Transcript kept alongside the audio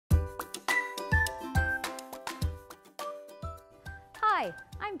Hi,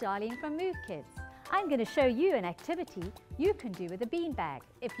 I'm Darlene from MoovKids. I'm going to show you an activity you can do with a beanbag.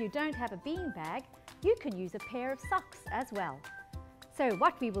 If you don't have a beanbag, you can use a pair of socks as well. So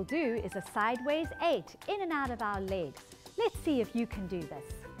what we will do is a sideways 8 in and out of our legs. Let's see if you can do this.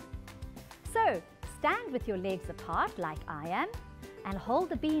 So stand with your legs apart like I am and hold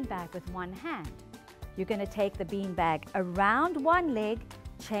the beanbag with one hand. You're going to take the beanbag around one leg,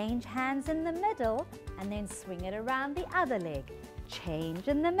 change hands in the middle, and then swing it around the other leg. Change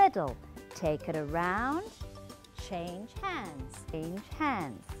in the middle, take it around, change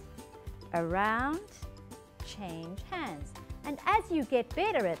hands, around, change hands. And as you get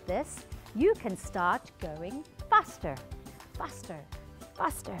better at this, you can start going faster, faster,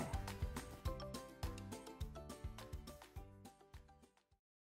 faster.